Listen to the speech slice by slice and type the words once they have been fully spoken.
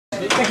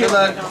Good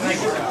luck.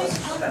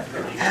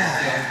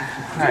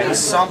 Alright,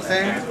 this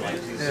something. Ew.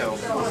 I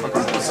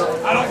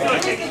don't feel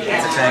like taking it.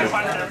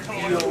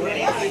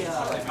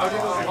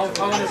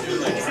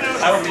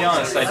 I will be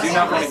honest, I do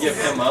not want to give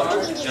him up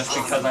just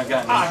because I've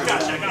got an intro.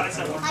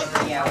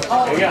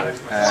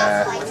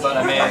 But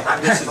I mean,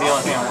 this is the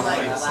only thing I want to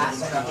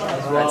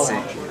Let's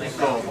see.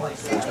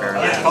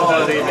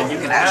 call it even. You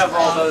can have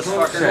all those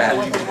fuckers,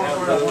 and you can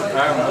have those.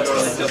 I'm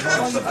literally just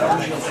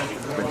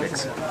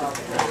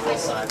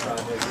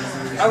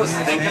I was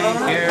thinking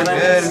on it. You're good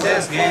at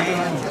this game.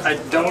 I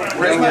don't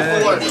really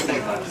good.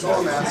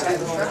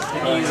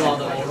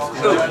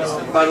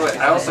 By the way,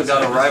 I also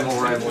got a rival.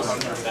 I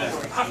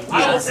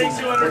will take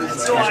 200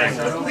 until I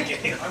win the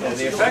game.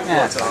 The effect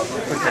works off.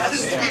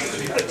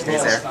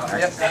 Stays there.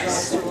 Yep.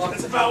 That's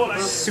about what I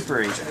Super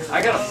agent.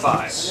 I got a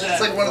 5. It's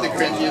like one of the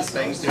cringiest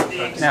things to do.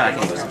 No, I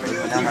can't use it.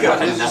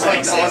 It's just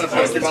like calling a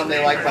Pokemon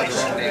they like by the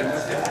wrong name.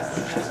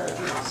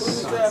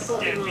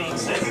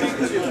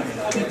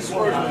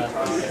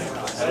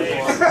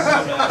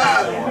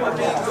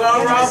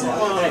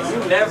 You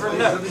never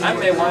know. I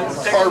may want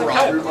to take a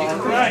cut.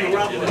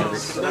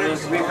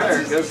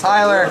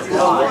 Tyler.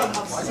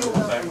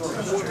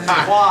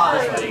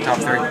 Top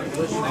 3.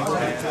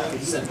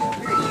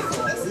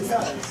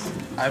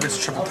 I have his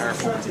triple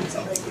terrible.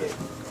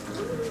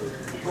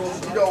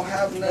 You don't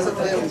have none of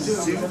them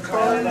zoo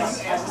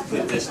cards?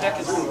 This deck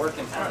has been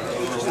working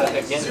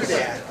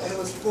again.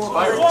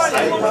 SPYRALS,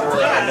 I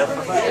literally had no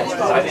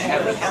because I didn't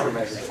have any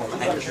countermeasures for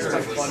them.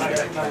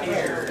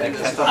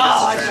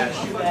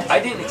 I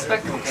didn't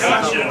expect them to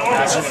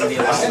be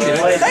allowed to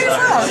play.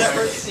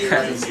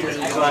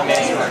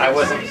 I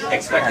wasn't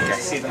expecting to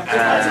see them.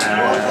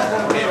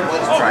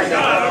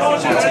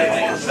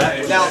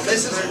 Now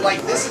this is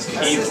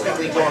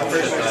consistently going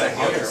first or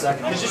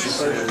second.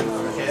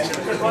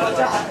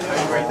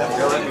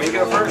 You're letting me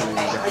go first?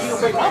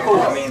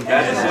 I mean,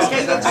 that is just...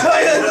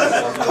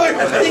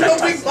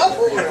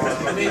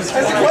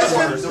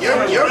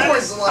 Your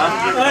voice is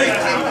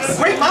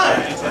great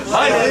mind.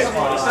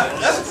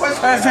 That's a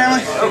question. Alright,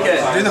 family. Okay.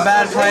 Do the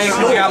bad play,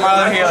 because we got my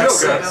other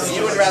healers.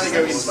 You would rather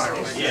go get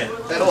SPYRALS. Yeah.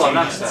 Cool, I'm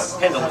not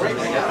handling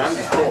it. I'm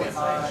just cool.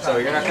 So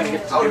you're not going to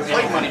get to do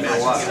any money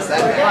match.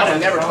 I would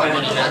never play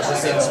money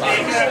matches in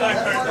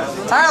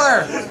SPYRALS.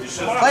 Tyler,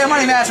 play a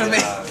money match with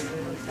me.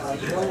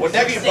 What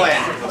deck are you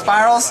playing?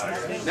 SPYRALS.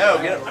 No,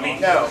 no.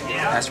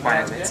 That's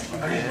my next.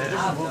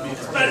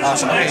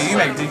 Awesome. Okay, you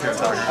make deco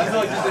target.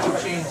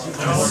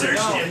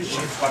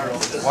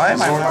 Why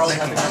am I not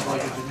thinking?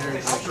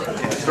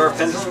 Store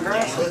pendulum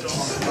grass?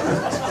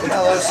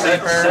 Hello,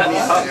 sleeper.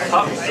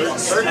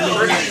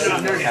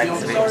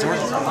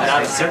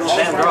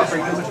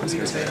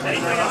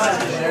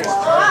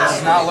 This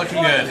is not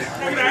looking good.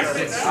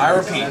 I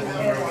repeat,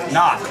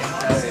 not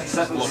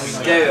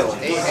looking good.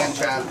 8 hand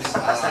traps,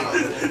 3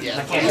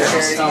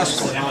 fairies,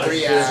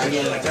 3 ash,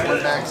 1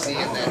 maxi,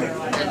 and then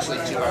eventually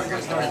 2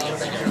 archers, depending if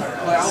they get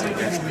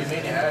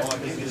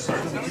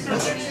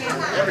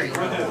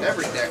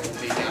every deck will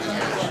be main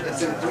ash.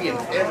 It's in 3 in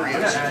every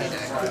OCD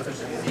deck.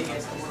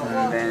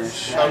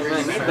 Vanish. Oh,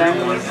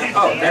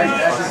 there you go.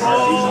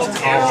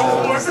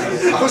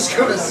 I was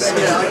going to say,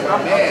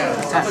 man.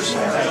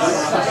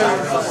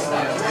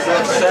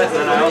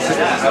 And I also I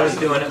was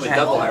doing it with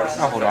double iris.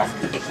 I'll hold off.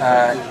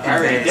 Well,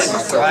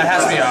 it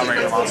has to be a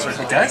regular monster.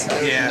 It does?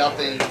 Yeah.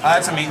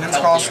 It's a maintenance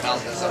cost.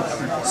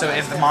 So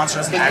if the monster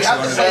doesn't actually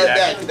go into the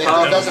deck. It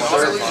doesn't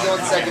literally go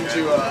in second to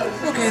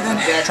Okay, then.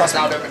 deck Trust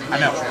me. without opening. I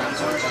know.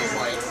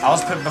 I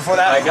was putting before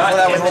that was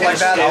rolled like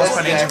that. I was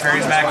putting ancient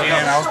fairies back in.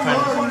 I was putting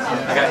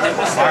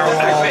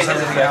firewalls,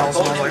 everything else.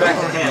 I was like,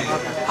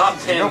 Top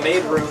 10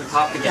 made room,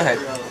 top go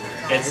together. ahead.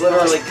 It's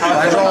literally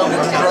SPYRALS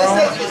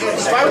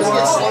SPYRALS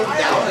gets slowed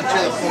down to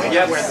the point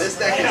where this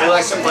deck is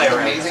like something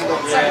amazing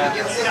going second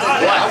against it.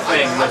 Black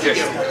Fang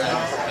Magician. I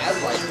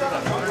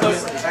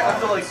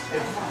feel like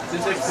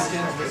this deck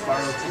begins with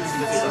SPYRALS.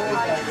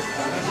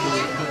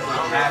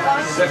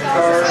 Second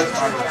card.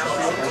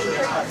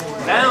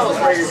 Now is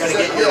where you're going to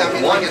get your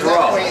one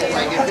draw.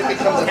 Like if it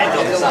becomes a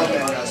pendulum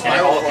And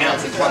it all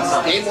counts as one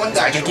sum. game 1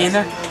 die. Game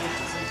there?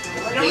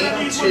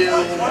 Game 2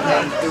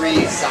 and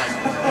 3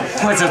 silent.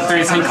 What's a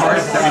 13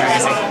 card? That'd be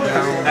amazing.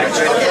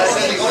 Actually, Okay, so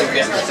the only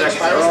reason I think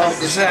SPYRALS have a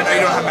disadvantage. I know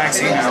you don't have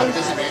maxing now.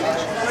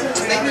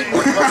 They need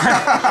more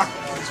cards.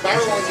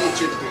 SPYRALS only needs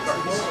 2 to 3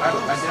 cards.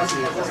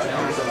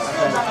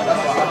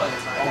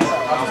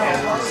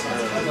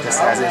 Just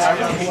as is.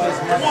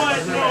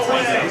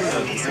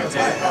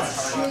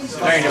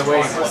 There ain't no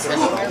way.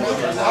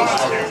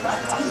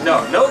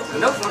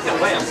 no fucking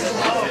way.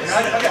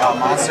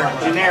 Monster.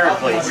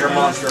 Generically, your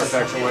monster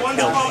effects are what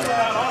kills you.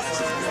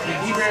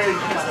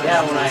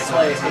 Yeah, when I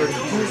play.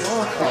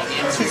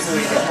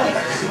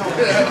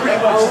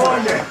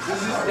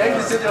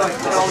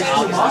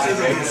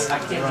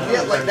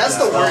 Yeah, like that's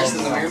the worst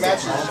in the mirror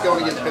match. You just go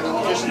against Pinning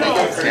Magician, they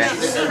go crazy,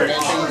 they do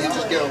anything, and you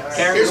just go,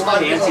 here's my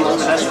people,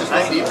 that's just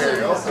my deep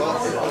area. Oh, well,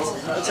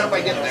 let's hope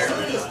I get there.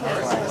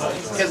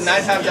 Because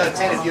 9 times out of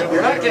 10, if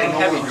you're not getting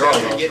heavy draw,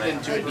 you're getting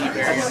into a deep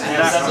area. And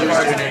that's the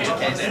hard to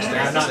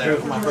I'm not through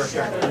for my first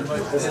turn.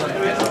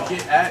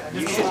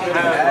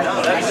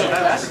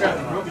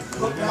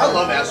 I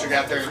love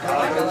Astrogath there.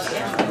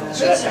 It's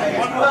just...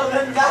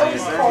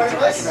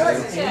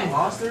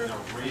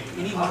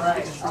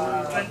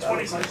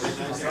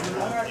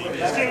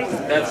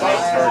 That's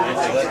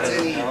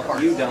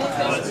you don't.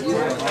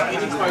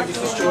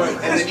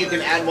 And then you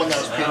can add one that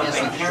was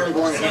previously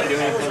Aragorn can't do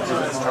anything to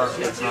this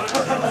target. It's not.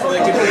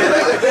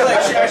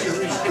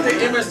 If they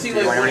MST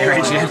like When you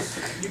rage in.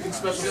 you can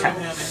special him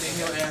and then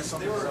he'll add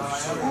something.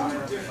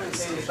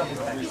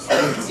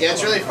 Yeah,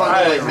 it's really fun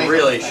I to like make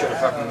really should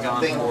have fucking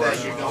gone think for that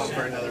you're going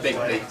for another big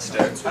bait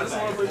stick.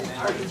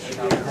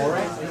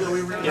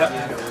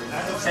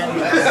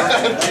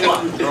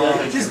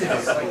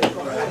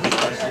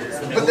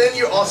 But then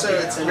you also,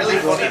 it's really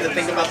funny to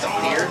think about the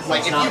fear.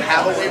 Like, if you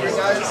have a waiver,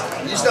 guys,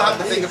 you still have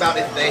to think about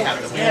if they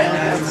have the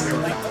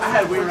waiver. I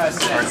had Weird Rise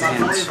set.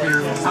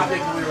 Top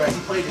deck Weird Rise.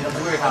 He played it. I'm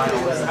weird how it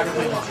was. I can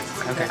play it.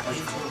 Okay.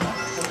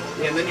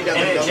 And then you got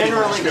And the it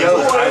generally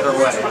goes either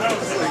way.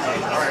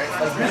 Alright.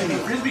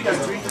 Frisbee got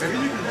green. Frisbee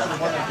got the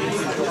one that gave me.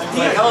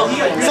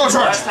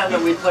 Last time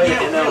that we played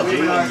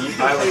NLG,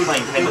 I was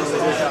playing Pendleton.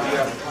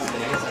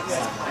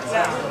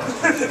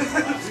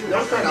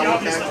 No turn, I won't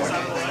back one.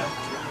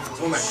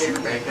 It's one of my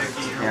favorite back decks.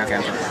 Yeah, okay.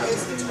 I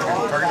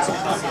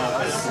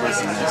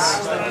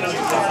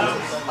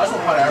just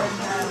want to play average.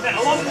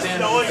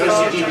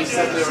 OCGB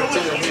said they were 2.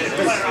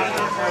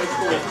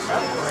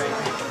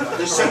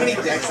 There's so many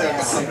decks that are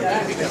coming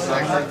because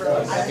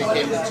it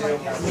came to 2.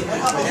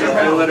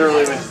 I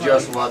literally was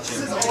just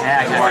watching. Yeah,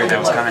 I kind of figured that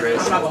was coming.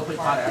 I'm not going to play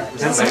pot average.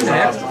 Is that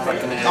Cincinnati?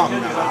 Oh,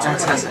 no. John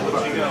Tesson.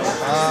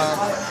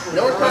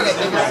 North Park, I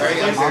think, is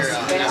very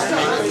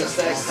underestimated this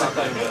deck.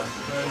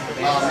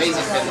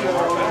 Amazing Pendulum.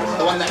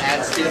 The one that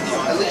adds to it.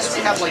 At least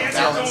we have like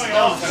balance.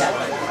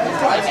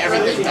 Like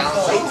everything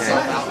balances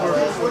itself out.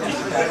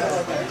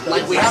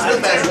 Like we have the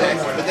best deck,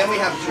 but then we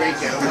have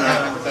Draco, we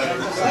have Invoke,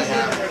 we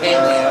have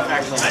Alien,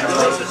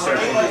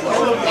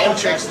 and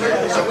Trickster.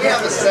 So we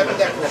have a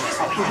 7-deck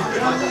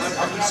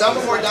format. Some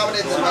are more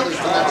dominant than others,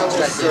 but that's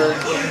expected.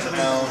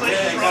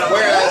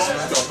 Whereas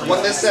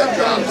when this set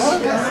drops,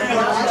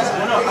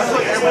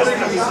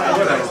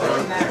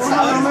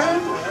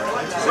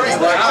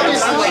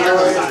 obviously, like,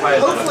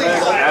 hopefully,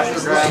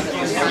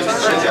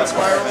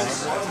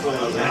 SPYRALS.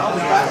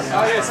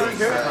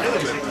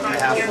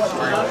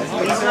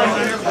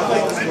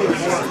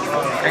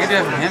 I can do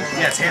that from him?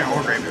 Yeah, it's hand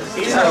or graveyard.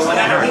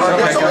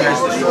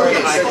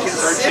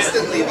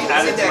 Consistently, the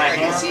only deck I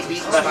can see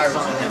beat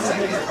SPYRALS in 10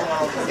 seconds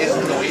is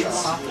Noids.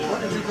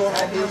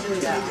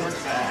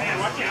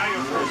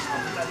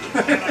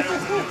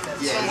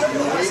 Yeah,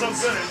 Noids.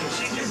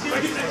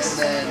 And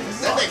then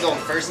that deck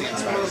going first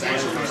against SPYRALS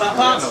actually.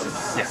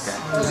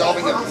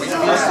 Resolving a Wing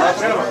Beast.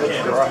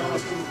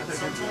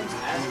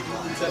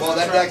 Well,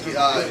 that deck in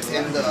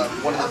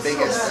one of the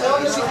biggest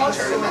ECP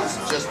tournaments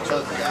just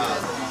took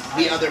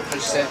the other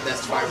percent that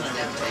SPYRALS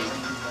didn't take.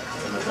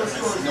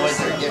 Noids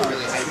are getting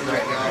really hyped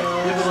right now.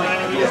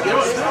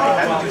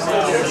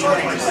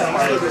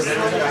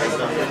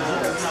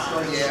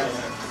 Yeah.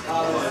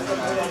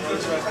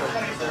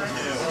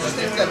 Just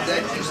think that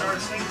deck just...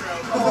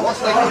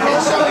 Like, okay,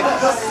 so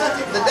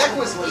the deck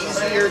was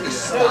easier to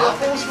stop,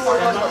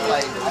 but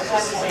like,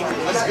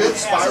 a good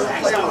Spiral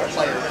player would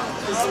play around.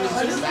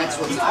 That's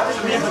what's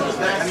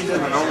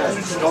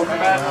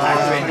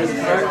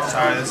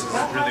sorry, this is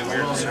really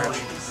weird to search.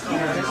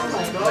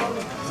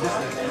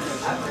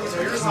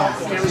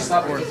 Can't we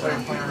stop playing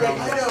around?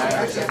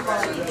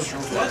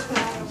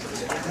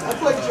 I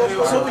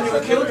was hoping you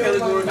would kill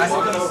Caligor.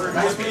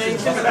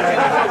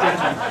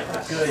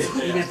 Good,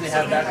 even if they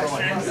have back row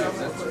on hand.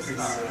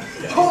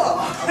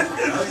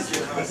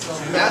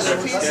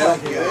 Masterpiece is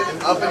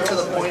good up until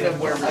the point of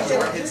where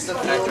Resort hits the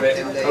field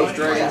and they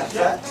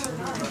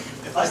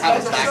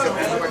have a backup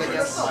Resort, I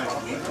guess.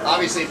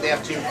 Obviously, if they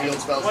have 2 field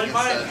spells against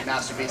the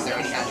Masterpiece, they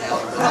already have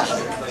that.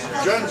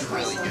 Drone's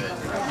really good.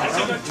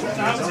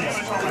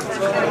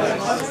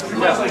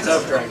 Yeah, it's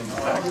up dragon.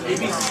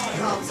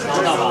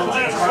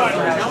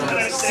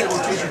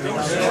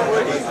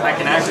 I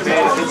can activate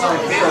it if it's on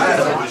the field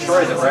because it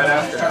destroys it right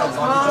after.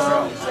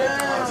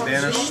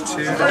 Banish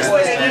 2. You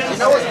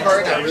know what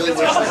card I really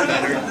wish was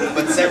better,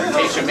 but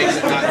Severation makes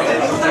it not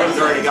good? It's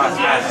already got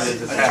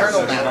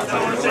Eternal Map.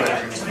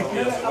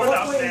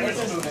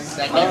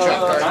 That new trap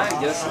card. I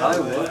guess I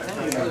would.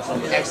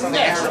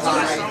 Extra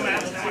time.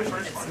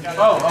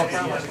 Oh, okay.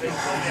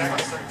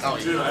 Oh,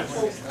 yeah.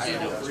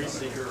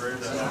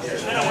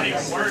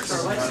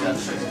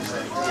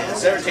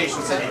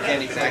 Dissertation said you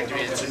can't even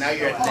activate it, so now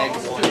you're at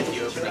 -1 if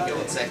you open and go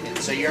in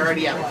second. So you're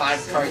already at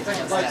 5 cards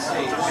against that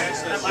stage.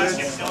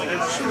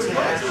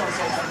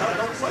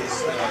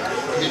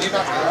 Did you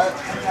not know that?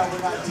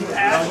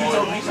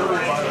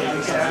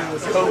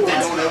 Hope they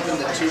don't open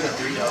the 2 to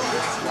 3 cards.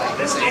 Like,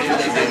 if they do,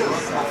 they do.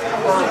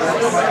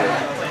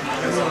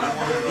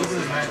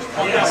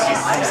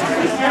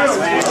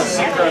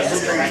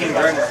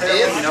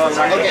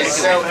 Okay,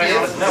 so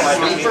if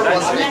Sleeper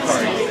wasn't a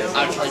card,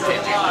 I'd play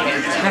Paleo.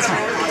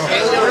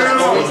 Paleo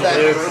is always that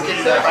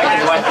broken deck. I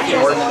can wipe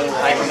your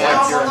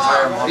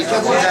entire monster.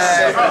 Because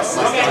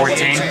it's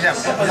 14.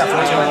 Was that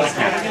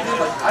 14?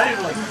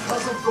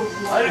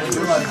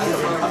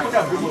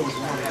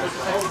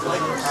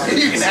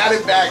 you can add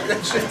it back.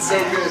 That shit's so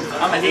good.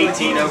 I'm at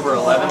 18 over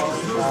 11.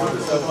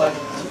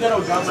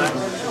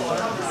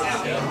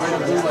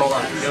 Hold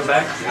on. Go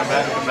back.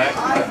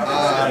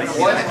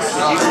 One, You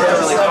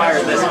literally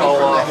fired this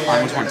all off.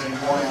 Which one?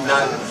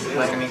 Not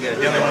like any good.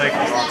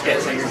 Okay,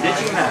 so you're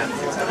ditching that.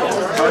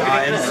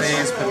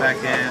 Phase, put back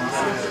in.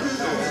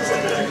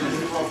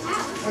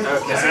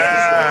 Okay.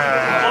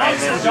 And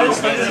then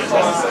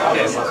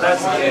okay, well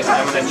that's the case.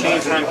 I'm going to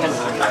change what I'm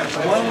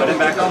penciling. Put it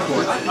back on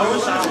board. I'm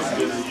going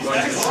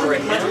to destroy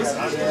him.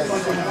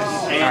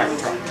 And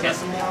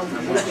cancel.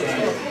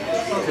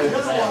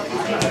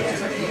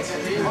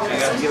 I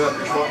gotta give up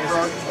your short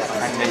frog. I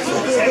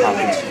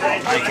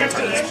can't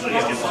do this.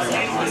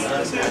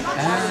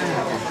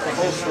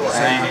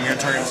 So you're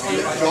turning.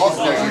 draw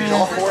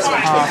 4. That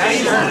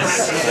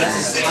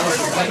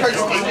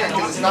card's ignorant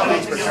because it's not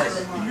once per turn.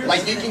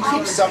 Like, you can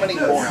keep summoning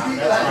more.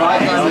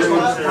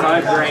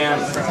 5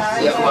 grand.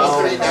 Yeah, well,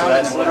 straight down.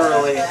 That's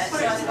literally.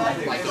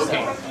 Like,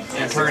 okay.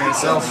 And turn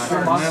itself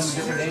from this.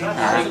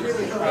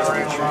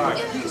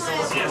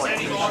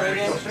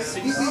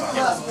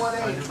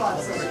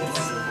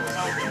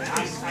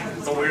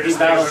 He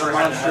battles a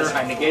monster,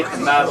 I negate the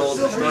battle,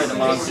 destroy the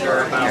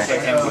monster, and I'll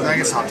pick him. I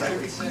guess top deck.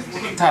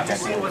 Top deck.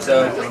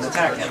 So,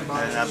 attack him.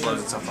 And that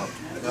blows itself up.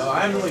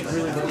 I'm like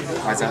really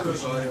Why's that?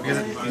 Because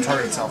it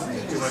targets itself.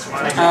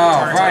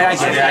 Oh, right, I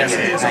get it. That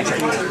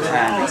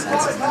makes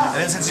sense. And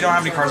then since you don't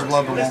have any cards of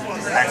blood, it won't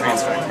activate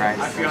its effect. Right,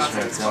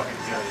 destroy itself.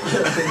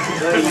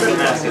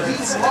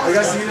 I got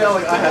to see that,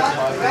 like, I had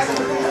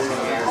to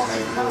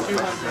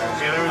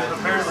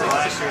Apparently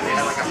last year they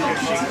had like a few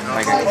sheets.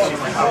 Like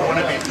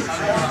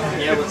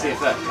Yeah, what's the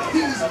effect?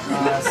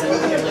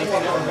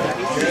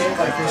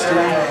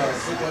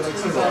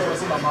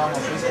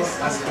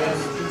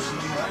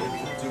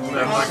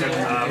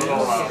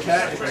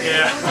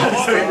 Yeah.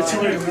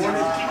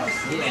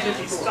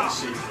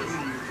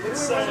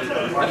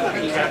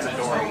 Cat's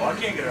adorable. I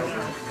can't get over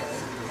it.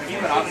 Like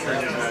even Oxford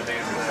did that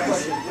damn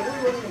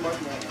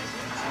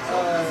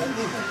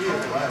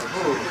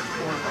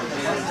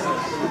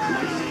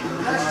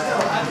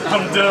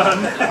I'm done.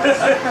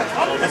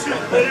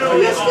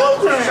 Literally, still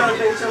trying to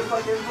make some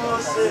fucking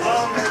bullshit.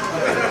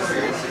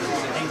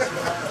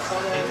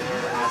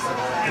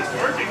 It's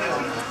working,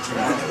 isn't it?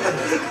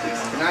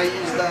 Can I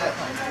use that?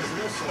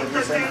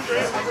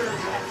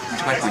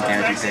 How much point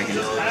damage you taking?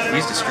 We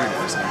used to screw it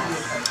for some.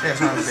 Yeah,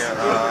 it's not bad. Is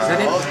that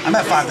it? I'm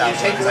at 5,000. You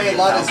take away a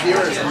lot of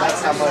viewers, and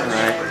that's how much.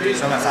 Right.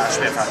 So I'm at 5.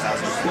 Should be at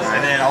 5,000.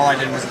 And then all I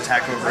did was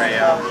attack over a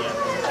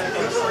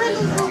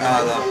the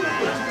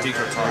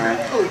decode target.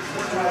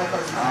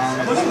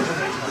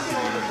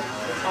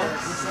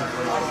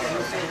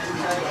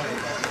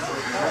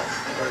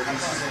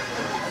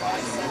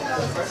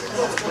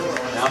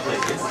 Now play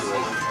this.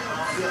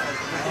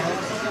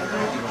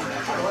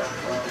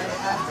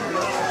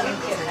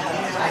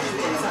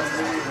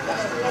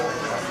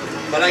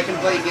 But I can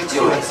play against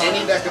you with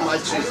any deck of my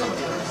choosing.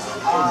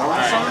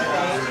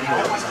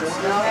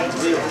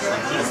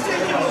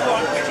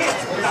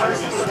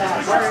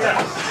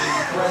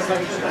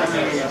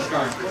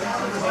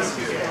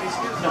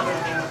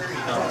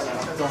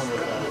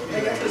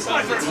 It's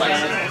my first time.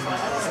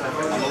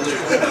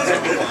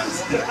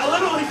 I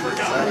literally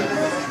forgot.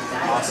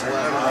 Awesome.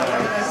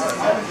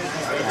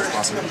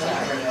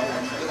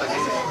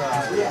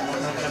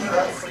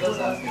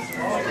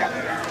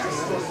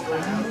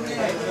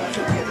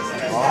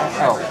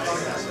 Oh,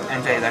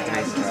 NJ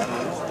activates the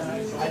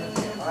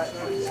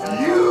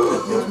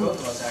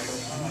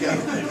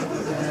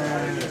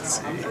Let's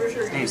see.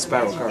 Hey,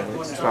 spiral card.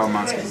 Spiral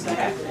monster.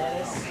 Okay.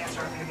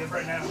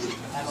 Right now.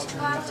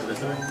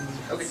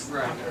 Okay.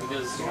 Right,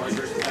 because my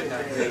first attack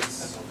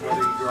activates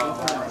whether you draw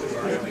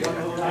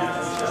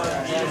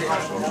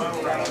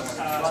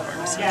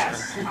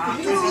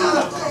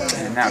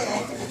And now.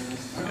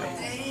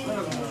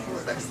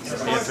 You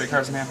have 3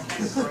 cards in hand?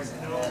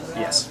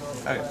 Yes.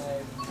 Okay.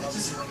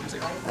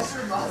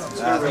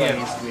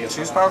 We have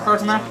 2 spiral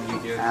cards in there?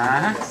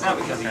 Uh-huh. not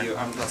because of you,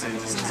 I'm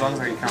As long as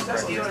I can count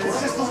correctly.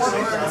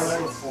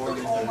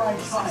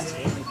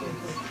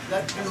 T-set.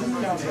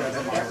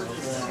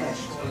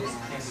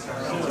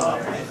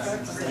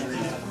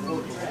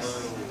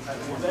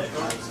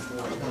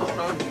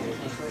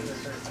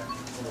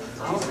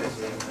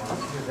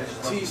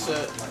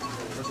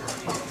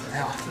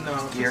 No.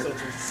 Gear. 2,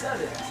 3.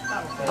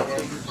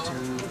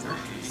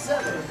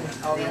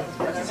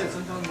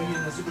 Sometimes we in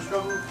the super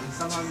struggle, and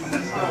sometimes we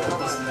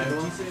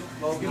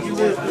you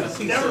live with a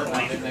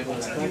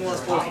T-set. He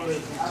wants both of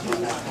it.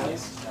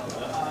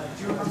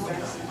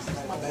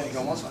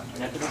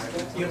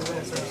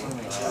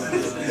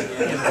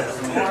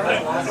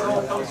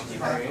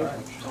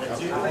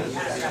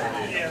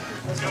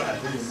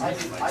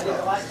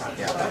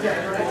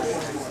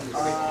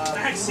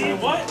 See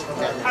what?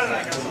 How did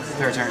I go?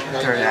 Third turn,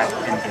 third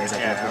end phase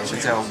activation.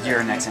 So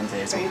your next end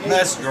phase.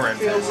 That's your end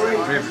phase.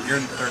 You're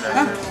in third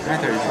end. My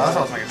third. That's what I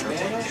was making sure.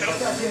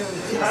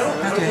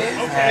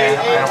 Okay.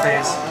 Idle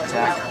phase.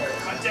 Attack.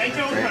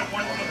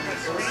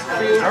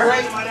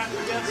 Alright. So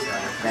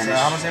Vanish.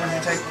 how much damage did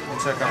you take? You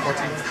took 14?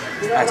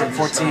 I took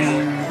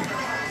 14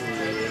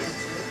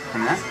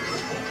 from that.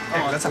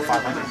 Hey, that's a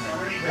 500. To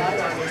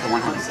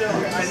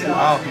 100.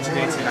 Oh, you took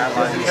 18. I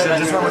lied. You should have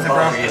just went with it,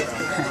 bro.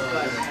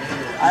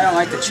 I don't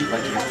like to cheat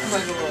like you.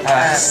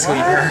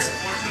 Sleeper.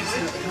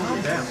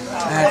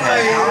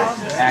 Okay.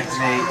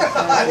 Activate.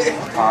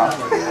 Pop.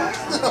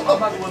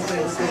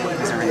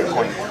 There's no really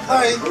point.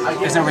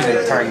 There's no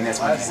really targeting this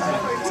one. So.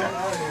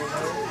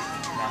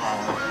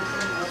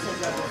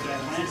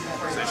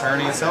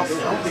 Turning itself?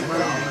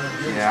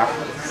 Yeah.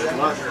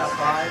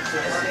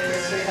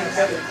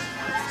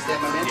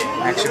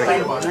 Actually,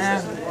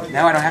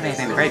 now I don't have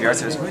anything in the graveyard,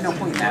 so there's really no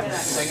point in that.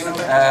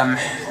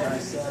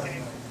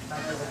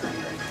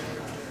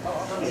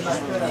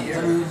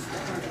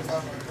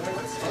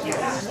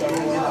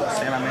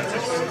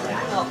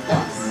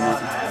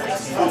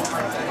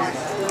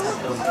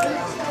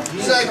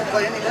 You said I can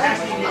play anything?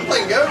 I'm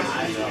playing Go.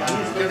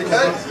 Give it a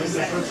cut.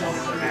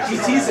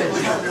 GT said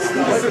when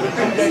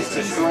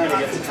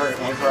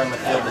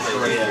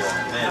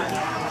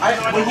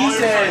he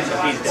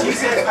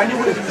said, I knew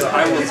what it was.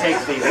 I will take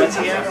the, what's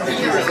he at? Did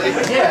you really?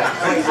 Yeah.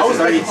 I was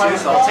 32,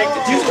 so I'll take the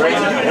 2 right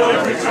now.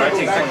 So I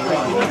take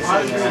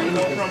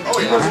 21. Oh,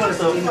 yeah.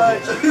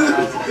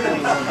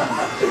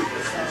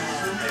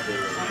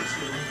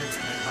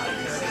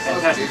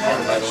 Fantastic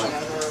hand, by the way.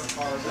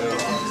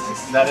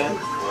 Is that in?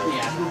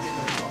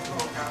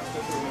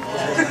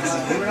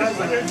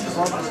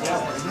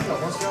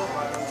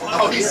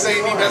 Oh, he's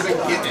saying he doesn't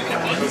get anything.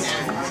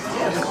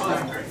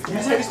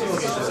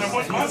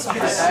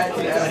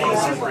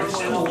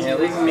 Yeah,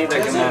 leaving me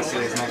like a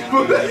master is not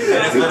going to do that.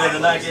 It's better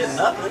than not getting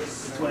nothing.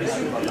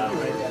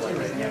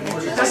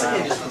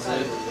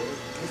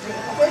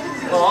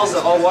 Well,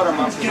 also, all water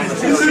monsters on the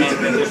field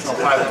gain an additional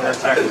 500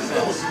 attack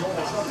defense.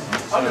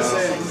 So,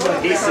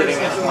 he's sitting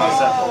at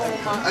myself.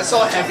 I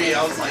saw Heavy,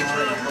 I was like,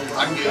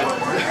 I'm good.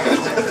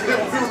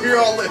 We're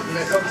all living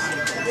it.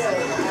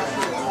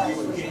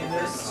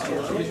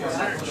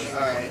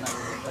 Alright.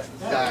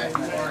 Die.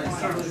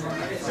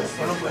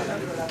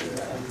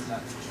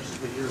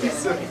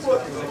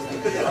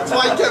 That's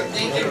why I kept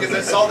geeking, because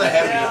I saw the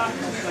Heavy.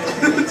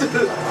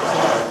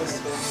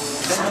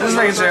 Just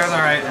making sure it was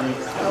alright.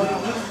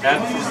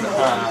 That's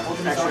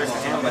extra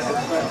hand, but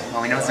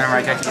Well, we know it's not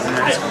right. I can use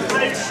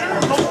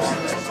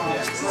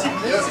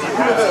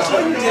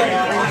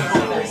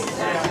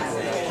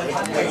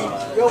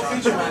Yo,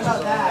 feature man.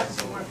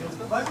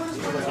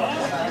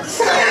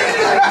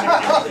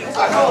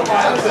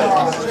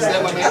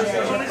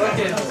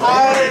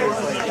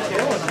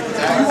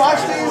 You watch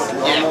these?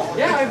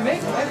 Yeah, I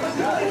make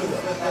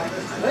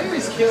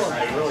Larry's killing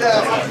it.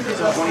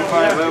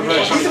 25 over,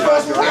 He's the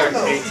first one. 18.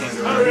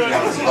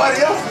 Everybody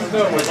else is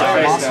doing With my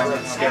face down, it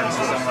scared me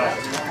so much.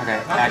 Okay,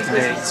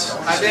 activate.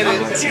 I did it.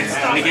 Let's see.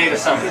 And he gave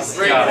us something. In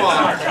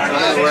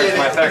other words,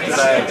 my effect is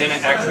I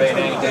didn't activate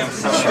any damn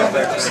summon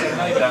effects.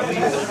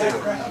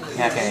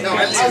 Okay, No,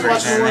 got some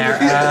version in there.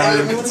 I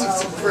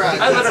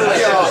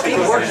literally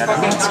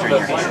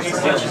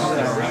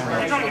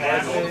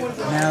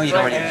No, you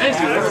already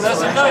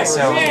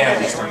so yeah.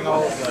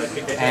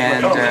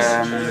 And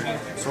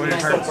So what did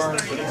it hurt?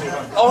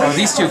 no,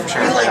 these two for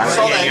sure. I like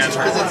saw that Yeah, just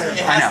because it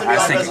I has know, to I be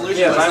was on thinking.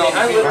 resolution. Yeah, but I mean, I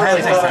literally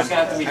Highly thought I was think going to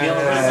have to be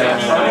dealing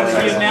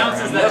with He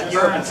announces that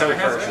you're and so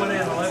first.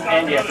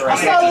 And you have to I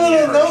saw the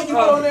little note you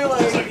put on there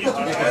like,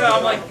 I'm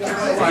like,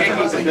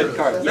 Yankees a good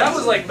card. that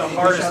was like the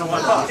hardest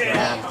one.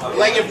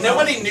 Like, if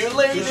nobody knew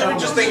Larry, they would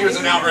just think he was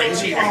an outright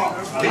cheater.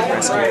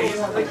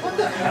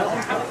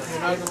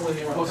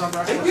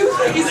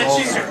 He's a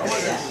cheater.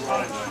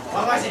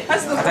 I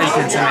thought you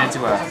could summon it to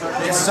a.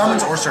 It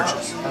summons or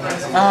searches.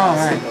 Oh,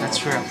 right, that's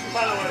true.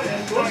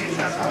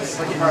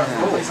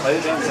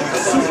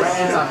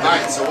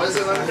 Alright, so what is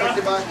it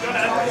unaffected by?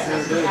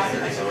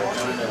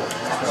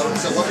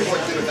 So what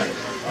point did it affect?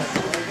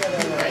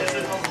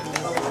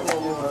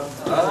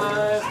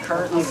 I've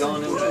currently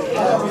gone into him.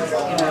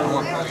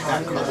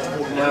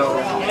 No,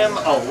 him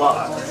a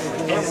lot.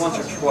 Him once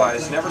or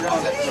twice. Never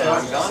gone to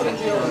him. Gone to him.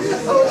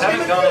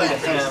 Haven't gone into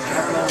him.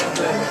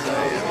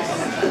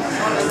 So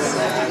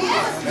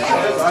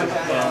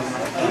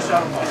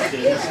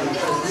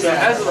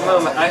as of the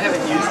moment, I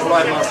haven't used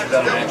 5 monsters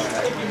on action.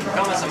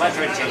 Promise I might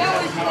try to change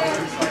that.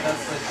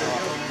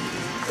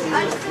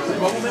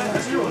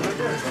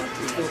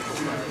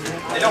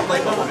 They don't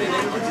play Bubble Man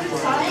anymore.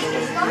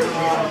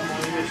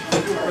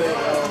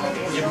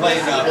 You play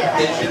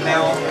Vision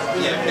now.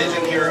 Yeah,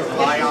 Vision, Hero,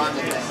 Lion,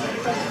 and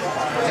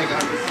take it.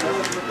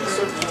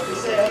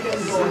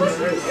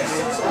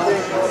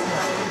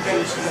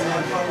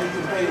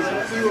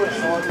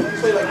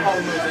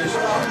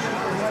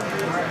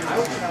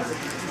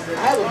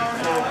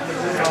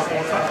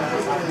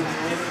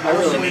 I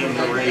really need him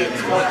to raid and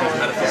look at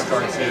Metaphysics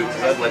card too,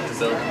 because I'd like to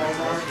build him.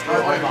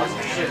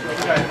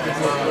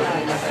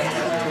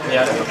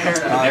 Yeah,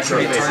 apparently next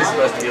phase is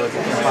supposed to be like a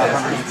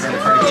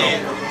 500.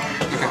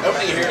 Yeah.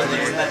 Opening your hero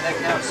leads in that deck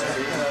now.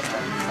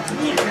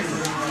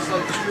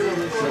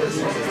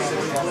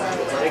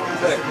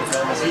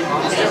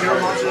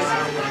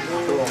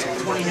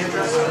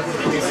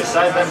 You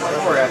decide that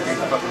before or after you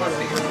fucking let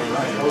me.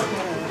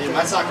 Dude,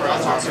 my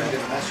Sakura's are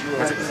good.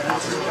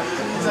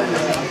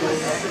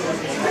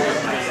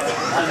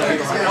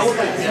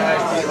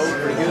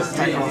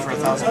 For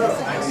 1,000.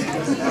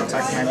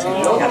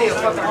 Nobody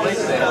fucking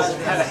plays this.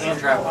 Had a hand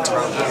trap.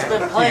 He's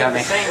been playing the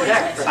same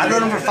deck. I'm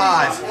doing them for 5.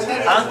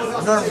 Huh?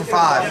 I'm doing them for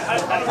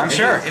 5. I'm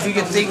sure. If you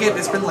can think it,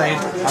 it's been laid.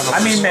 I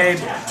mean made.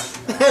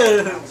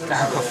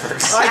 I'll go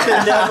first. I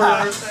could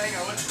never.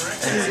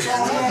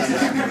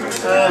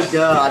 Oh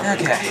god.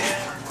 Okay.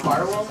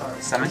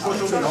 Summon? Yeah,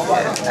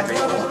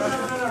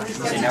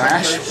 no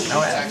Ash? No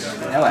Ash.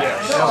 No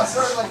Ash.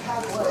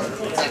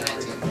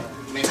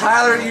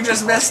 Tyler, you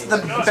just missed the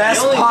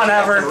best pun To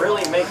ever.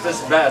 really make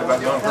this bad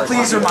about going first.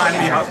 Please remind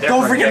me.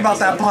 Don't forget about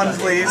that pun,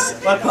 please.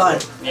 What pun?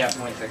 Yeah,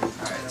 26.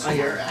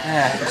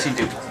 Yeah, she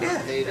do.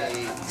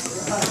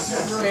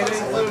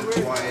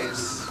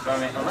 Twice. I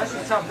mean, unless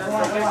you top them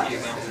for 50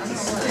 again.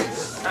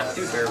 Not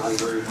too terribly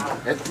rude.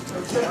 Good.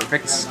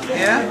 Perfect.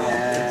 Yeah?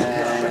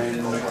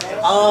 And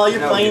Oh,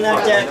 you're playing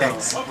that deck?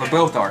 we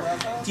both are.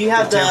 Do you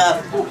have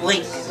the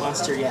Link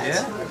monster yet?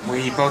 Yeah?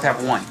 We both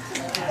have 1.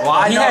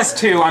 Well, He has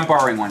 2, I'm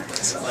borrowing 1 of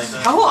his.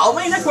 Oh, I'll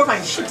make that for my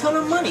shit ton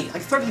of money,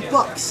 like $30.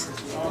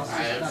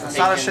 It's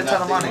not a shit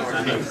ton of money.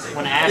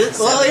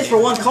 Well, it's for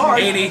 1 card.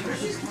 80.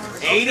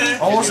 80?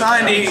 Almost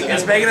 90.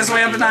 It's making its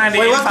way up to 90.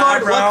 Wait, what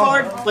card? Bro. What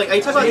card? Like, are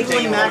you talking about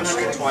equally matched?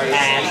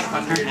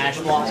 Ash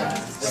block.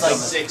 It's like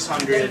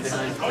 600.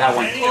 That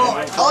one.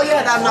 Oh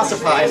yeah, I'm not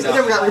surprised. It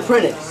never got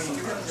reprinted.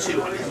 I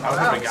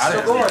would've got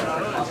it.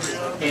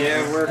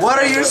 Yeah, we're... What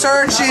are you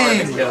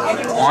searching?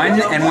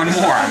 1 and 1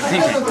 more, I'm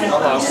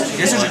thinking.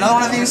 You search another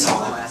one of these?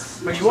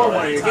 But you are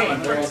one of your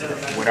games, right?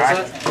 Would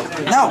I?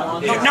 No.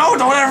 No,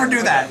 don't ever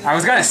do that. I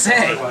was gonna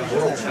say.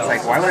 It's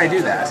like, why would I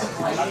do that?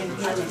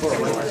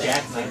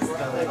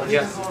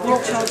 Yeah.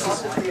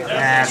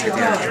 Nah, it's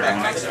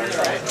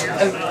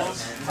good.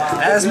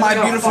 As my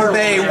beautiful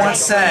Bay once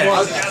said,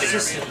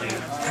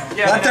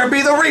 let there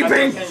be the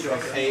reaping.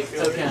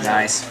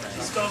 Nice.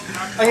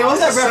 Okay, what's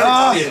that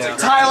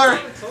reference? Tyler,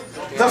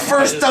 the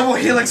first double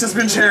helix has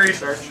been cherried.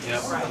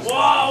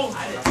 Whoa!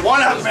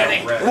 One of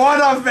many.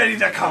 One of many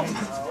to come.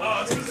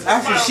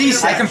 After she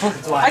said.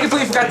 I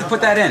completely forgot to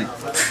put that in.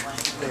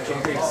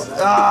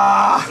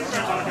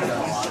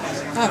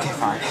 Okay,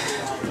 fine.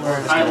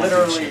 I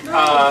literally, Is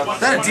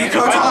that a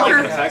decode talker?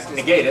 effect,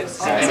 negate it,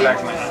 send it back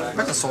to my hand.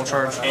 About the soul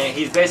charge. And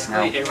he's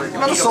basically a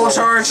About the soul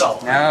charge.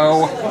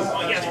 No.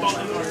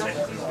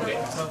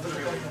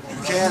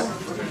 You can't.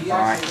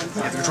 Alright.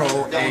 You have to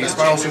control a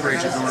spiral super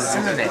agent in order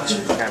Son to, of a bitch.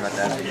 Forgot about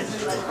that.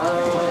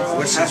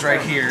 which is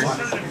right here.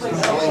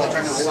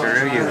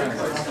 Screw you.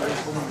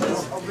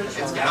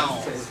 It's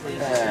gone.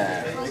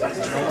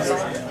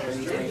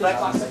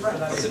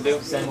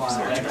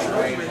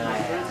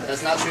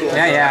 That's not true.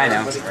 Yeah, I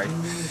know. Right.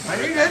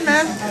 You're good,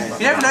 man.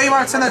 You never know you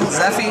want to send that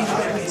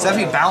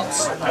Zeffy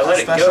bounce. I let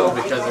it go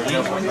because there's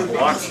no point in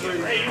blocking it.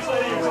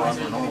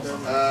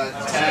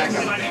 Tag.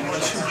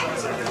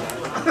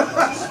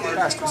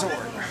 Fast resort.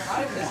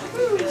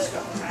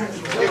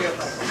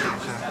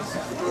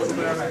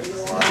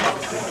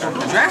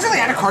 Did you actually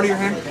add a card to your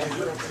hand?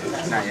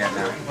 Not yet,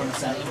 no.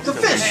 The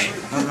fish!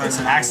 It's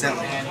an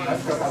accidentally.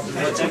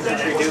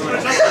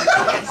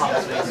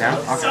 No?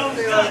 Okay.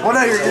 Well,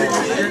 no,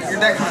 your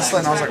deck kind of slid,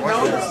 and I was like, what?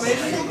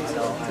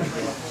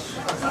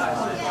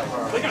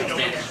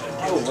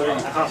 Oh, what are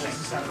you popping?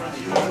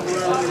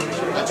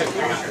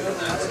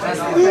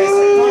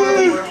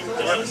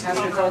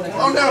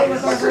 Oh no,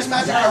 my first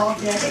magic card.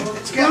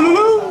 It's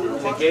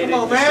gone. Negated,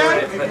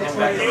 destroyed it, put him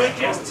back in.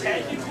 Just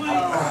technically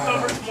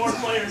covers more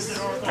players than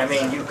Orlando. I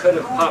mean, you could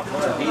have popped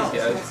one of these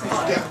guys.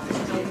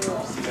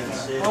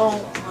 I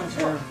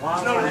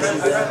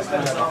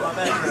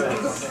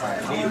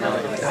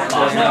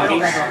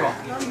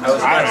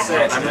was about to say,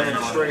 I'm gonna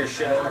destroy your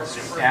shit.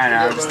 Yeah, no,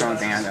 I'm just throwing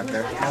things out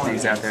there.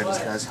 Things out there just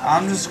because.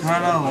 I'm just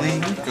gonna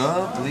link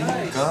up,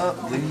 hook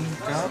up,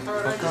 link up.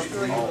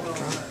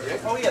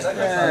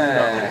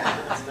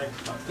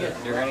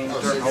 You're running the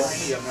dirt hole.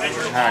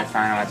 Alright,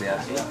 fine, I'll have the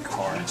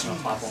car. I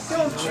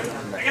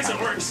guess it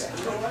works.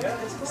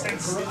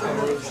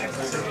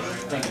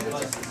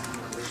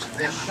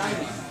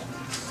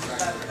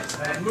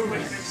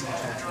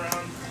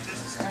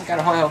 I've got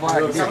a whole hell of a lot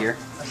to do here.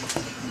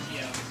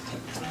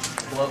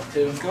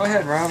 Go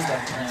ahead, Rob.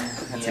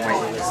 Let's see, wait.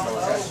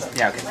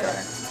 Yeah, okay, go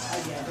ahead.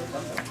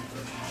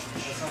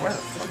 Where the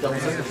fuck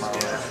is the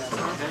flower?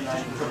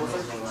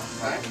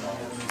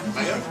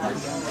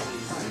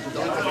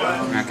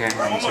 Okay,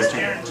 I'm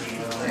searching.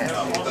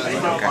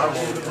 Okay.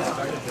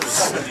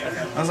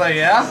 I was like,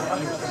 yeah?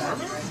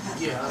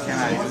 Can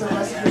I?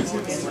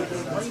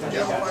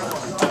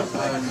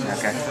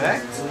 Okay.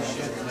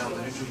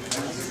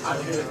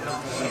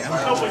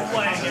 Nobody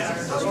playing yet.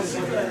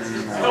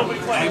 Nobody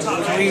playing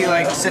top Can we,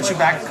 like, set you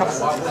back a couple?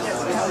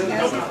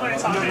 Nobody playing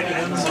top 8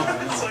 yet.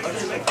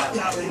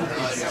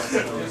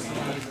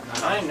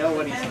 I know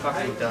what he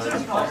fucking does.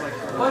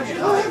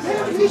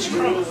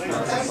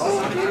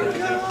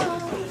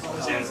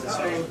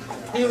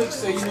 Helix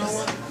said, you know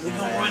what? We're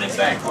gonna run it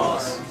back,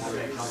 boss.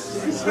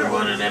 We're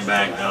running it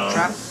back, dog.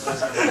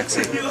 Let's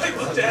see.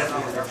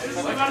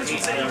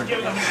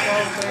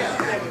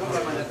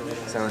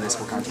 So this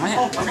will come to my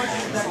hand.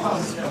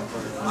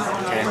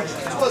 Okay. It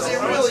was a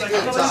really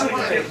good top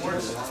 10.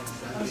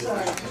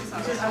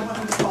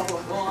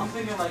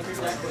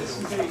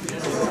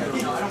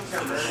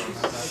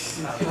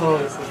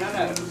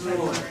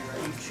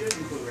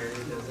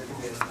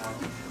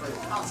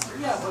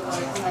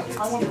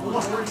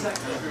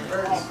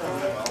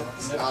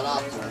 Not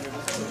optimal.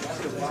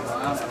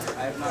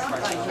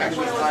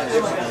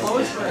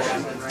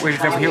 Where's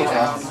your double heel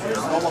from?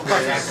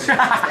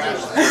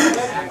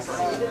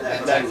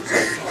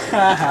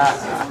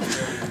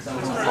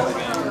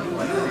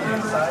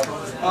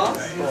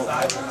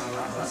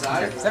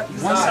 Is that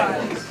one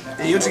side?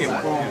 Yeah, you get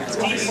one.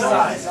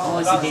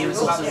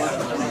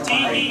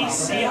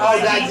 Oh,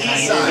 that D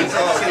side.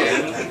 Oh, okay.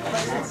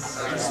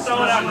 Throw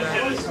it out the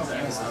pivot.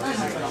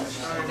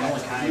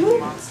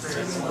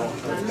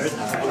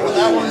 Well,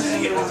 that was.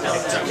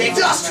 Okay,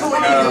 just who are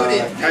you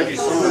doing?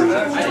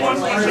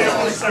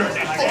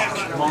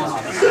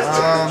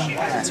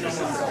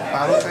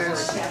 Battle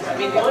phase.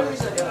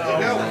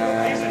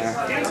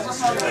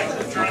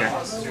 Okay.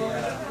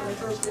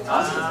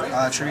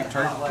 Tribute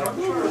target.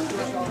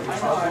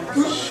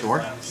 Sure.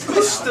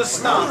 Push the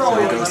stop. So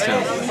it goes to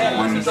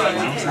one.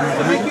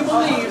 Make you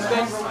believe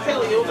that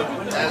Kelly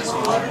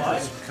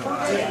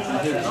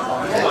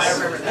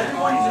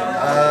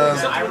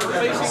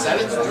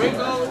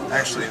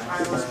Actually,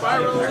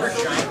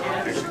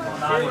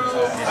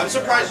 I'm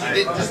surprised you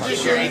didn't just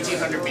use your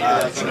 1800 meter.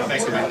 That should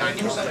affect about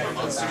 90% of your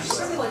monsters.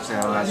 So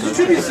that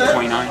goes to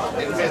 29.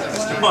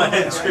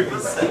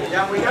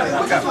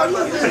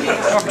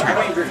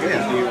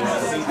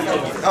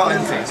 oh,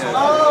 in phase.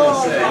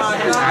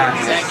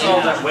 Zach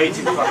sold that way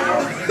too fucking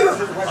hard.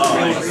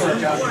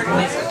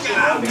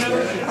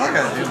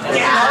 Okay, dude.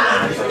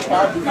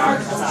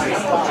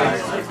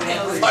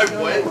 I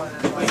would.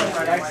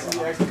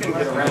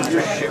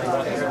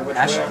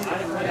 Ash?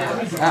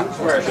 Ah.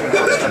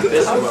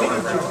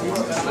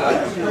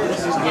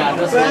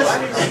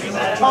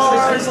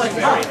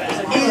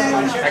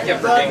 I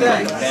kept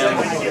forgetting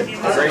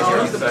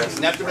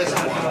Neptunus is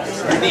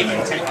one. Demon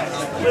tank.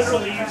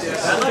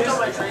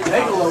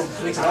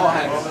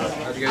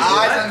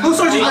 Who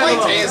searches I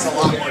like Megalo? Tails a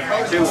lot more.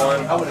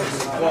 2-1.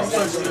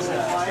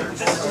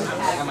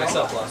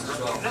 Myself lost as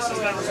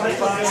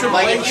well.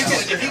 Like,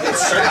 if you could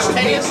search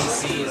Tails,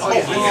 oh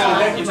my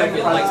god. You took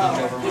it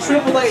lightning over.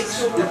 Triple H.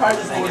 You're probably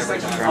just more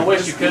section. I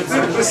wish you could.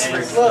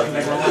 Look.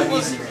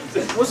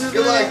 What's his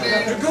Good luck,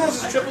 name? dude.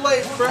 Dragoons is Triple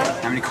H, bro.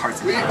 How many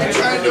cards? We're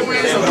trying to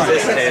win.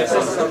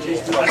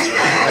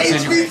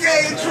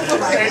 HBK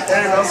Triple H.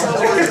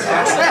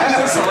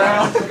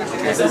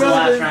 This is the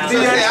last round. I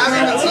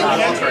haven't even seen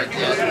one card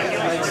yet.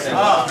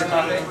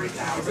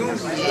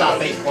 Top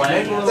 8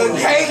 play. The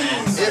game.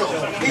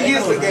 He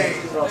is the game.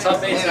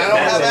 Top 8. And I don't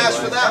have Ash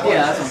for that one.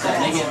 Yeah, that's what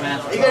I'm saying. They get mad.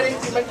 You got any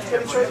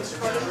trades?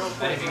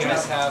 And if you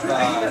guys have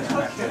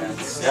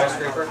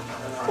Skyscraper.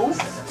 Who?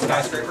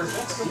 Skyscraper.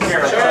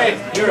 Trade.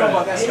 You know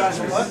about that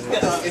Skyscraper? What?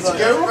 It's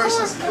Go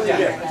versus.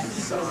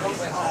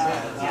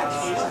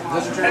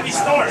 Heavy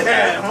start.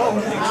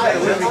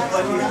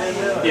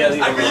 Yeah,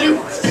 these I believe.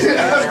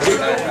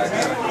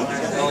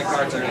 the only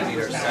cards I need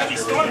are Heavy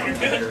start. You're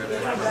good.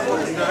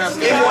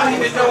 Everyone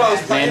didn't know I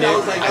was playing. I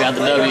was I got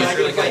the W.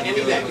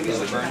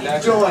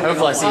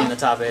 Hopefully I see you in the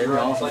top 8. I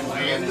don't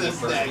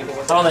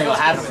think it'll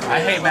happen. I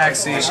hate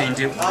Maxi. Shane,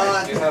 dude.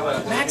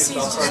 Maxi's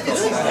just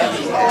good.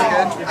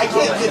 I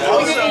can't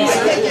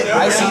get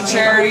I see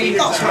Cherry. She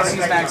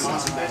sees Maxi.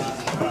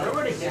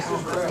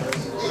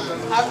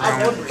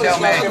 Kill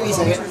me.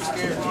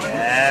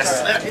 Yes.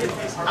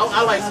 I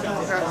like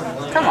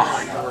Come on.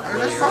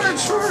 That's fine,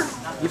 sure.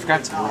 You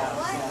forgot to.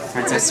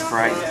 Princess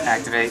Sprite,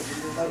 activate.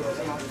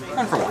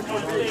 1 for 1.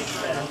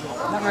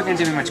 Not really gonna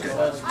do me much good.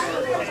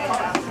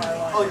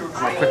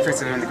 My quick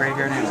fix are in the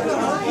graveyard anyway.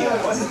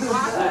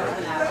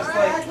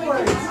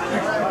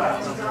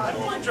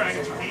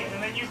 Dragons repeat,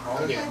 and then you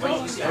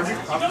ghost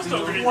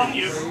over it, didn't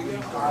you?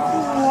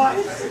 What?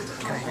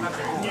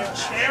 You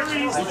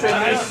cherries the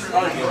dragon.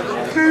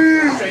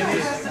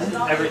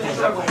 Everything's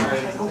up for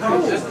grade.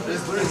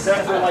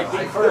 Except for like the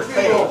first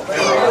page.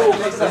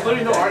 There's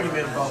literally no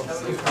argument about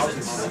this.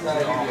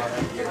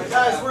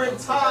 Guys, we're in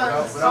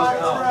time.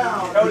 Time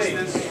round. Cody.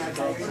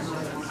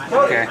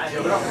 Okay.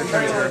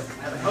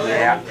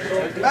 Yeah.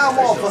 Now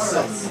more for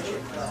six.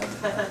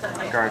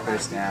 Guard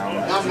goes down.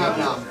 No.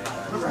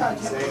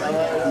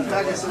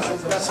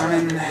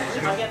 Summon. And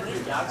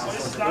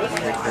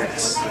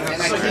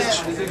I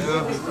can't do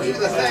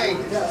the thing,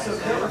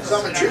 so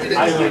I'm attributed I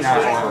do to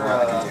not know what I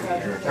can do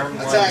here. Turn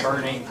one, Attack.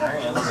 burn 8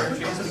 grand.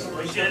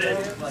 We did it.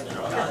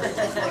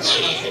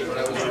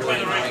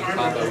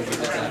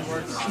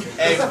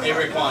 Hey,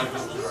 Raekwon.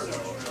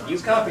 You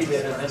copied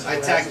it in this I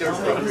attacked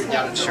over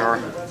down. Sure.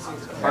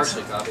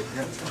 partially copied.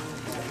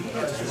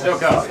 Still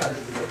copied.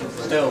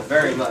 Still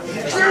very much. I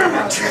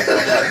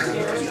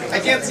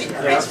can't see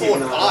graceful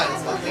and odd.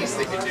 It's the least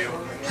they can do.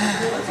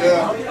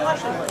 Yeah.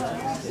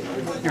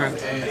 I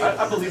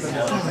believe in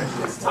that.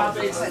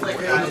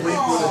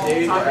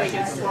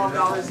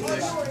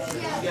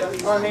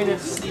 I mean,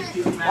 it's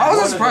Why was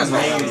I surprised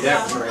about main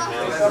that? deck right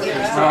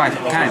now. Well, I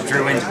kind of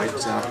drew into it,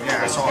 so.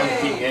 Yeah, I saw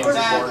it. Keep game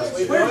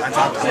support. I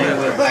talked to him.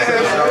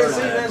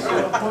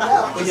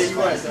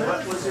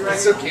 I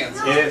still can't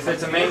see. If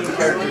it's a main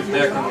character's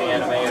deck in the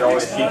anime, it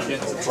always keeps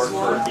getting support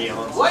for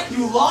Beyond. What?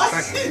 You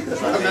lost?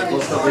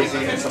 Most of the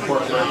reason it's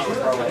support for it is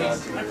probably not.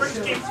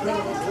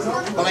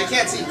 But I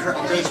can't see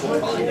graceful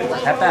and odd.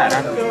 That bad,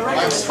 huh?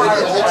 I'm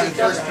spraying ulti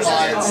first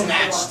blood,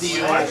 snatch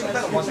steal.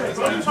 What are you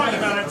talking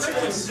about?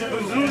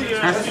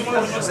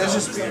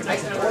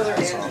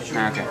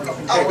 Okay.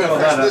 I'll go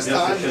That first this up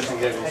time. just to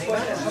get it.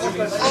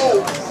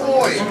 Oh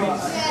boy!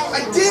 I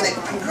did it!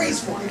 I'm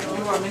graceful.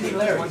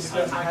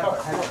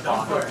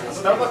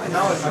 Stop looking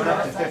now, it's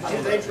up to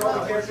 15. They draw the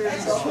characters.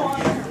 Let's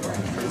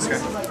go.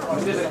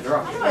 When did it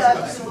drop?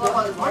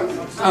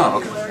 Oh,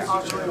 okay.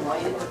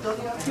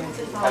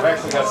 I've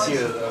actually got to see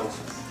those.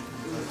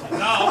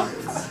 No.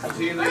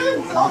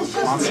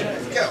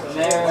 Go.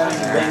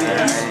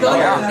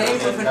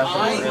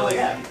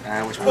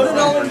 Which one?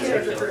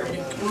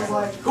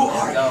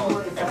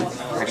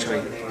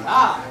 Actually.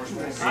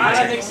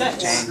 That makes sense.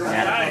 Chain,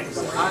 yeah.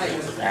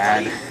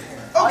 Add.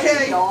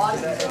 Okay!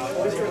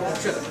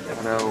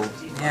 Although,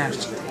 yeah,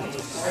 just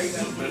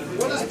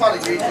What does pot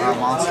agree to?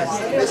 Monster.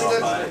 Missed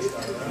it.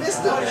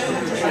 Missed it.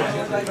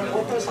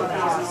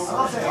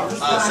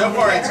 So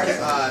far, it's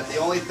the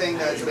only thing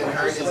that's been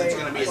heard is it's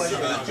going to be a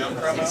jump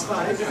promo,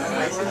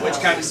 which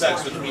kind of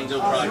sucks, which means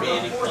it'll probably be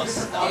 80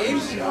 plus.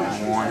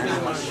 one.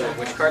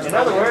 Which card? In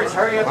other words,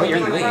 hurry up. Oh, you're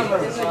in the lead.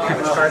 Which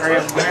card hurry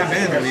up? When I've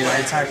been in the lead, I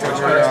attacked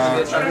over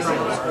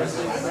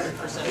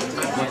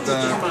with the...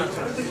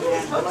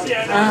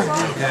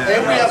 Hey,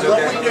 we have what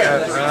we do.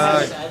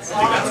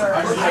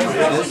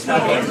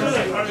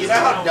 You know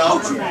how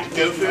dumb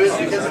Gofu is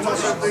because of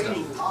something?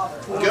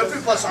 Gofu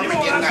plus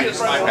Armageddon Knight is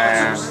 5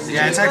 points.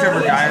 Yeah, I attacked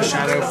over Gaia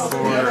Shadow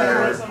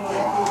for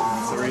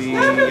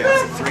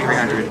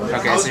 300.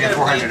 Okay, so you have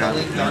 400 on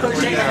it. Done?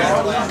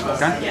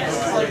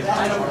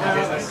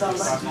 So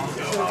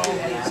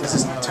this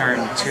is turn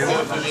 2.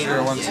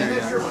 0, 1, 2,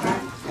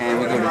 yeah. And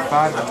we go to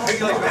 5.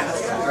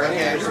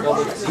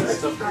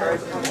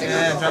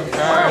 Yeah, jump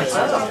cards.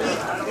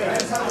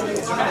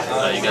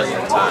 You guys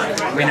have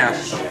time. We know.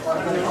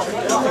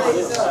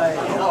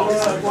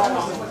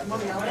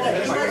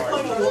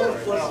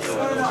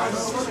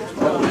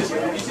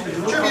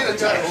 Tribute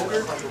attack.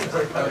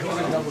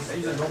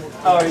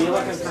 Oh, are you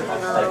looking for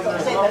Thunder Road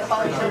as well?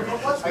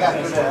 I got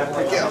it.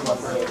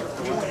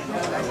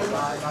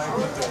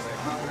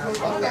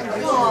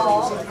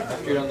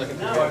 You're not looking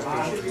for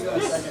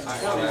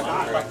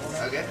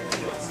Okay.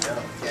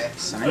 Okay.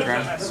 Summon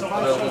ground.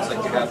 Well, it looks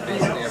like you got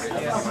basically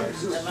everything.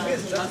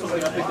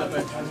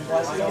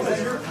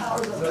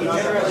 He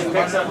generally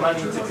picks up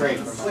money to trade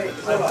from.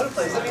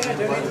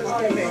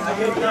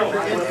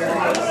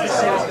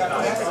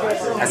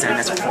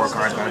 That's 4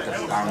 cards, but I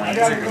don't want to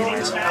use it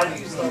anyways.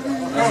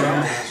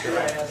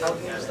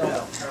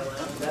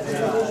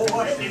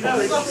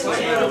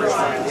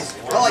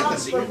 I like the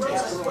secret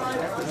taste.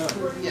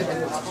 Yeah.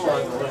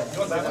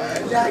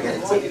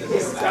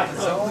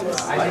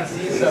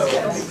 He's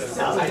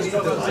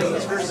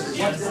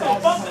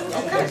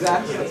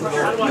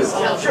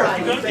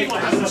 8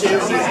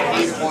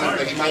 points,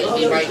 but he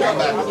might come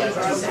back with that.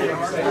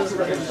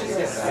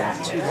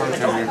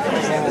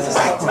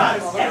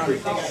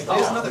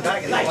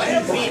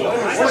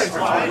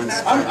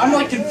 I'm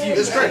like confused.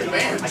 This card's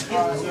banned.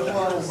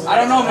 I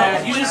don't know,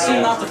 man. You just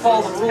seem not to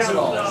follow the rules at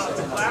all.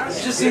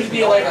 You just seem to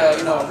be like a,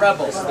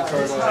 rebel.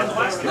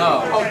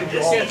 No.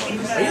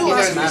 Are you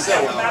last match?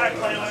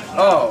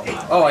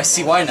 Oh, I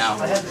see why now.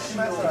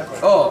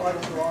 Oh,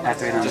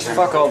 Activate on the Just turn.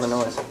 fuck all the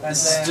noise.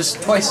 this is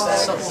just twice.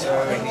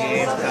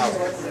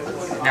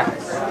 Yeah.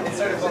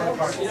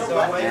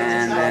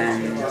 And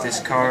then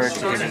discard to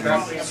give him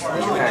back to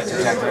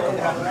Zephyr.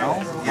 No,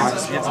 you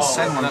have to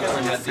send one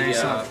on your face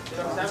up.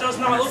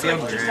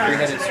 Field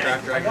Three-headed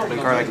strap dragon. The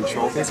card I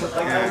control face up?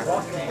 Yeah.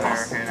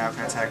 There, okay, now I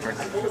can attack for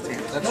 15.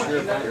 That's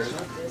your player.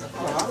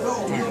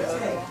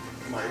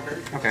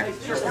 Okay.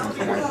 Sure.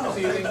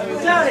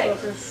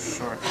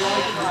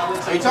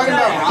 Are you talking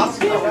about Rob?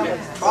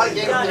 Probably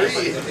game 3.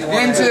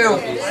 Game 2.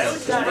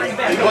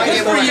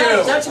 For you.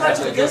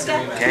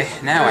 Okay,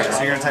 now I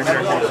So you're gonna attack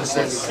for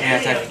 15. yeah,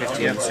 attack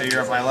 15. Yep, so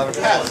you're up by 11.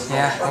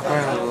 Yeah, I'll go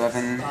to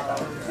 11.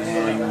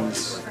 And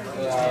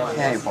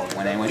yeah, you pulled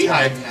one anyway. We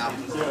hide now.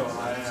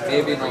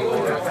 Maybe no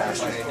more.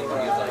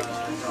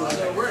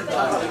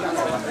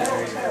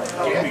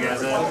 Game you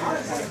guys at?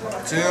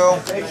 2.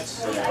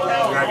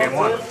 You're at game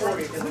 1.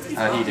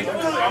 He did.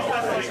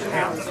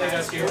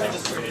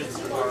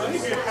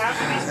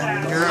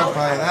 And you're up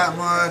by that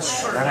much.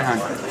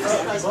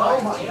 700.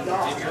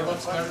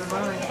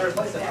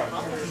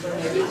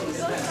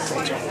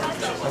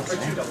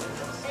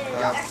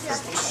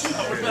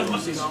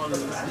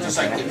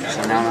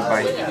 So now I'm up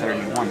by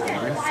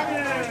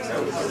 3,100.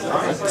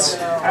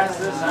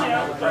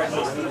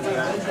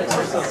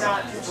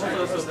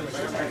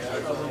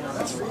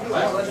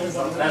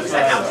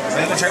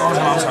 Maybe check one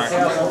more. I'm sorry.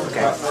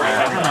 Okay.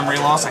 Memory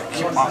loss. I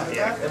keep on.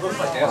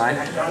 Line.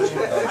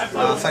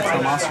 Effect for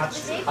the monster.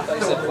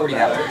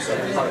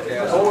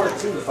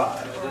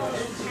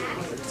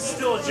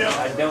 Still a joke.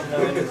 I don't know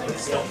anything.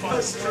 Still fun.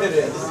 It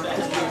is.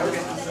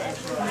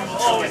 Will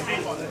always be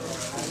fun.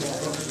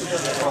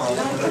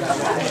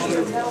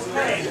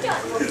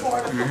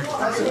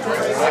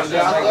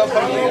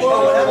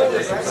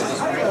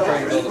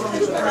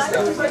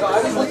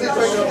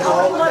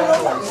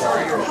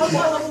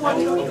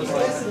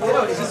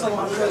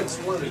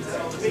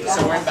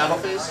 So we're in battle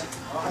phase?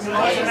 I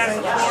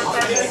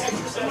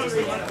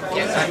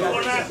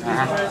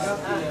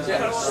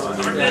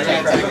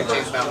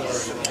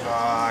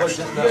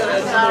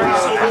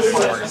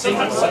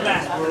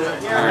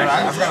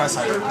forgot my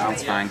side.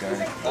 That's fine, go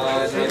ahead.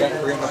 I got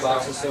 3 in the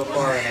boxes so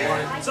far.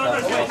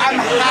 I'm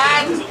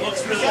hiding!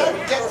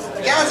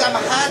 Guys, I'm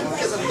hiding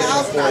because of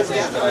house knives.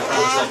 But I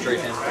forced trade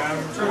him.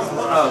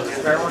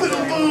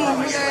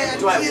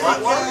 Do I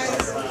want one?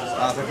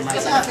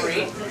 Is that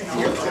free?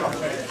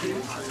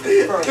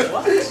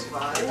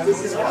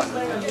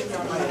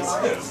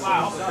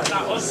 Wow,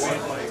 that was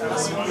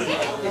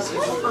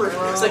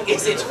It's like,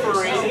 is it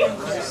free?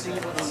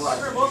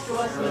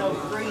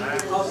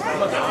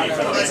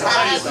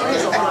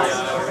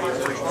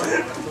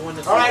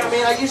 Alright, I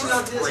mean, I usually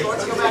don't do this, but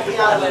once you go back in the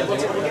island, we'll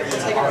take it.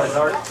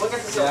 Look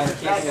at the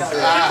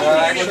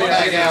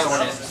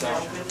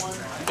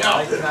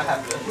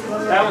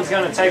That one's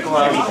going to take a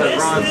while because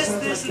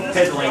Ron's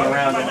piddling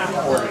around in that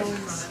corner.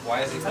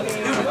 Why is he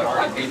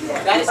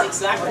that is the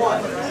exact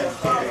one.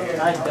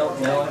 I don't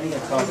know any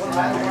of them.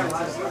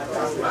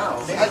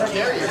 A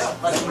carrier.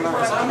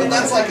 But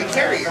that's like a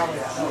carrier.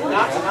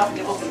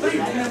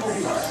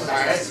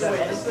 Alright.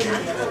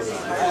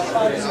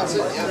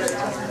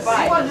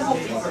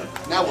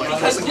 Now what?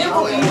 Because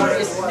Nibble Beaver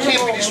is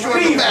Can't be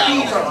destroyed with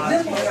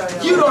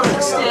battle. You don't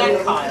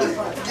understand, Kyle.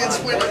 Gets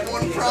rid of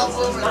one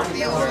problem and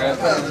deals with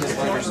another.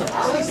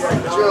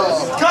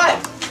 Joe. Cut!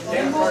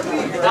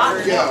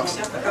 Not Joe.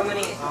 how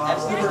many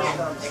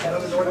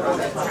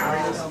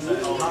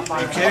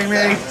Are you kidding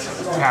me?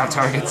 Now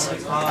targets.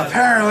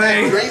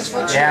 Apparently.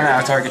 Graceful Yeah,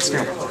 now targets too.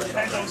 Well,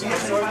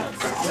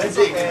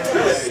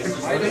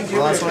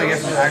 that's what I get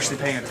from actually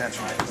paying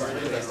attention.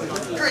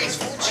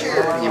 Graceful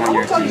charity. You want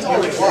your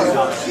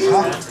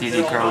DD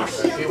code.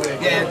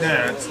 Yeah, no.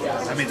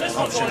 I mean,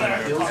 oh shit.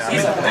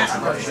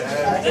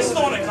 This is the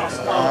one that costs.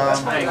 I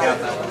ain't got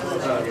that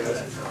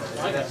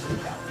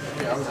one.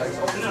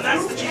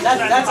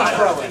 that's a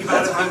pro. He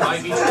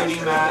might be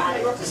trading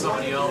that to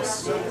somebody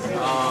else.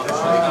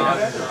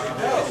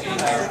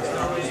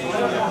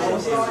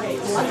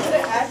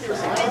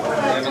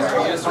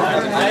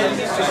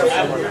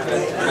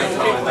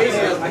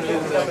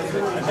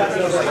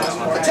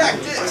 Attack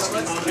this.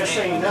 Just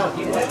so you know.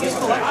 Anything's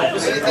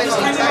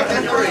attack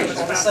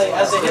decoration. Say,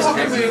 as a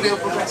history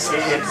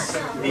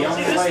The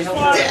only way he'll do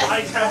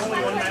I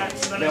definitely wouldn't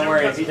act. Don't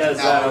worry, if he does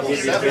that, I'll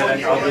give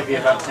you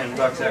about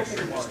 $10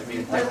 extra just to be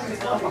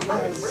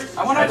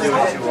I want to do it.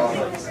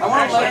 I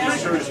want to let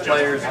you Cruise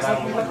players and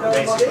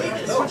basically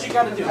That's what you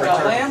got to do.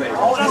 Land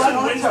all the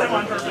Doesn't win them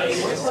on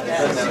purpose.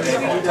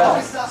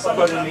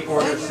 put in the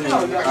order soon.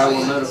 I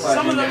will notify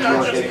Some you of them that are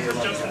you're just getting your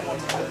money.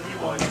 in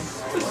one.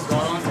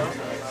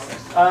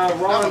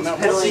 Ron's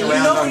piddling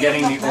around on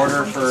getting the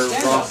order for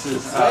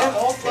Ross's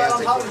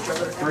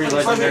 3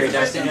 legendary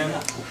Destiny,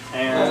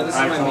 and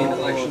I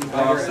told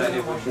Ross that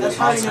it would be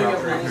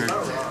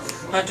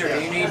Hunter,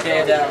 you need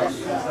Dave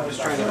Dallas. I was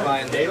trying to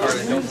find the card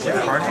I don't play.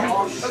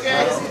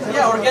 Okay.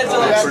 Yeah, we're getting to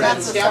That's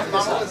that. scout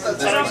monolith.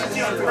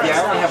 Yeah,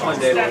 I only have 1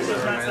 day left.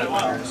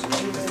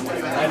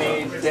 I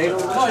need data,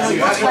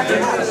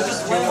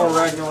 2 more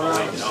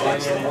Ragnarok,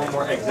 and then 1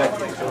 more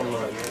executive.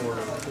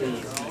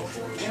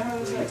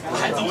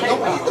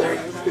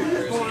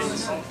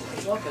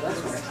 Piece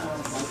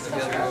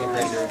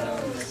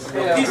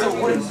of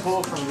wooden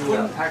pull from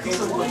the piece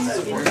of wood.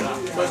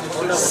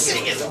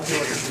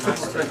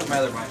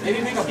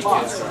 Maybe make a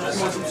box.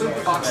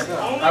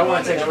 I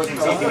want to take it with me.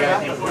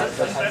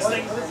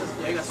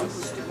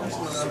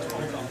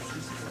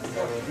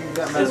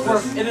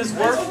 It is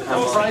worth the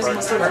price of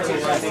the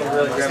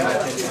really grabbed my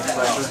attention.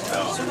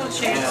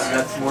 Yeah,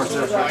 that's more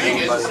so.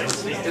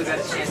 Still got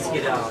a chance to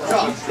get out.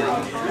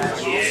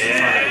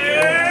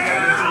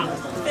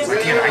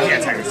 I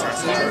can't attack this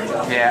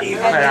time. Yeah,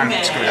 but I'm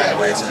screwed either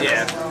way, so.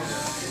 Yeah.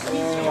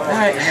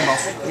 Alright,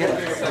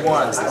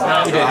 Once.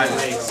 You did.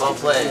 Well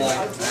played.